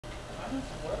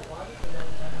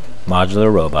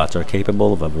Modular robots are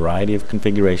capable of a variety of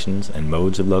configurations and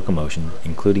modes of locomotion,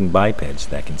 including bipeds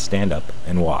that can stand up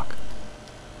and walk.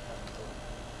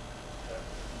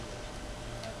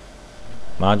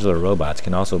 Modular robots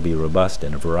can also be robust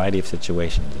in a variety of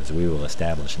situations, as we will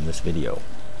establish in this video.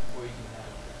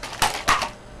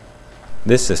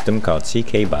 This system, called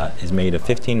CKbot, is made of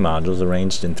 15 modules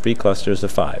arranged in 3 clusters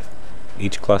of 5.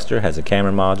 Each cluster has a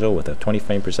camera module with a 20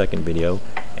 frame per second video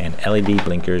and LED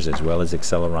blinkers as well as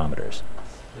accelerometers.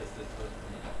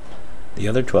 The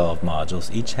other 12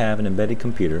 modules each have an embedded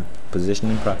computer,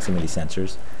 position and proximity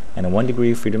sensors, and a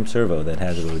 1-degree freedom servo that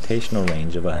has a rotational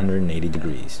range of 180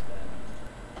 degrees.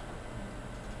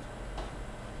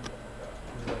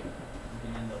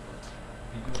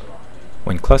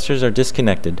 When clusters are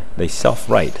disconnected, they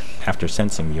self-right after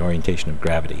sensing the orientation of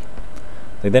gravity.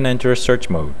 They then enter a search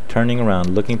mode, turning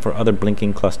around looking for other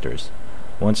blinking clusters.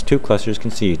 Once 2 clusters can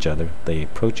see each other, they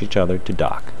approach each other to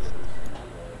dock.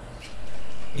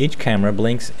 Each camera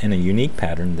blinks in a unique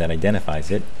pattern that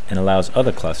identifies it and allows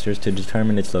other clusters to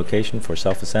determine its location for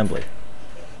self-assembly.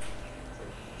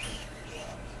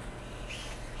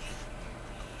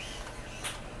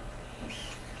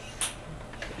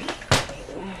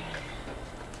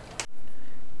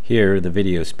 Here, the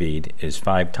video speed is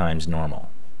 5 times normal.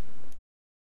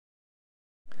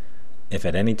 If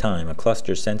at any time a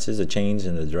cluster senses a change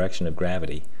in the direction of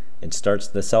gravity, it starts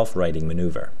the self-righting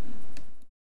maneuver.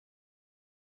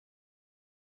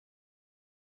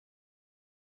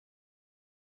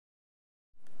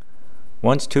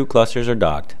 Once 2 clusters are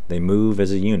docked, they move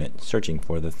as a unit, searching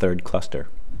for the 3rd cluster.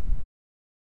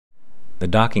 The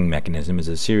docking mechanism is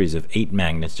a series of 8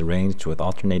 magnets arranged with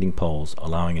alternating poles,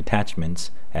 allowing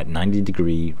attachments at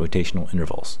 90-degree rotational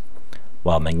intervals.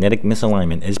 While magnetic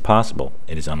misalignment is possible,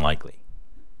 it is unlikely.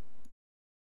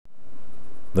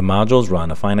 The modules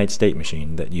run a finite state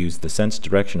machine that use the sensed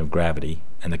direction of gravity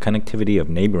and the connectivity of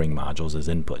neighboring modules as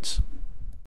inputs.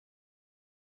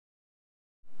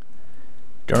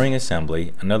 During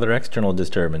assembly, another external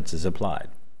disturbance is applied.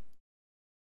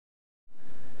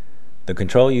 The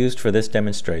control used for this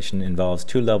demonstration involves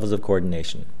 2 levels of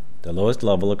coordination. The lowest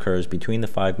level occurs between the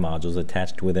 5 modules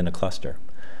attached within a cluster.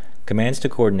 Commands to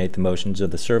coordinate the motions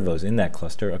of the servos in that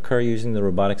cluster occur using the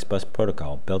robotics bus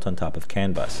protocol built on top of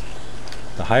CAN bus.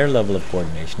 The higher level of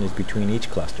coordination is between each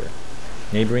cluster.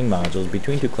 Neighboring modules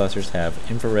between 2 clusters have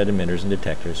infrared emitters and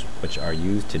detectors, which are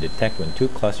used to detect when 2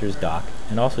 clusters dock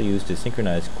and also used to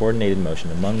synchronize coordinated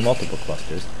motion among multiple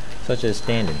clusters, such as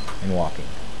standing and walking.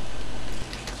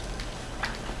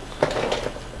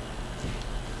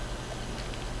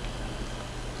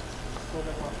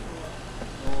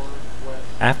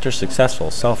 After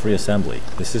successful self-reassembly,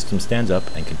 the system stands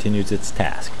up and continues its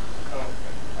task.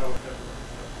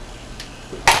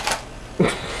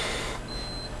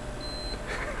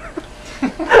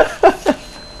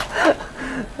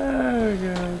 Oh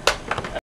god.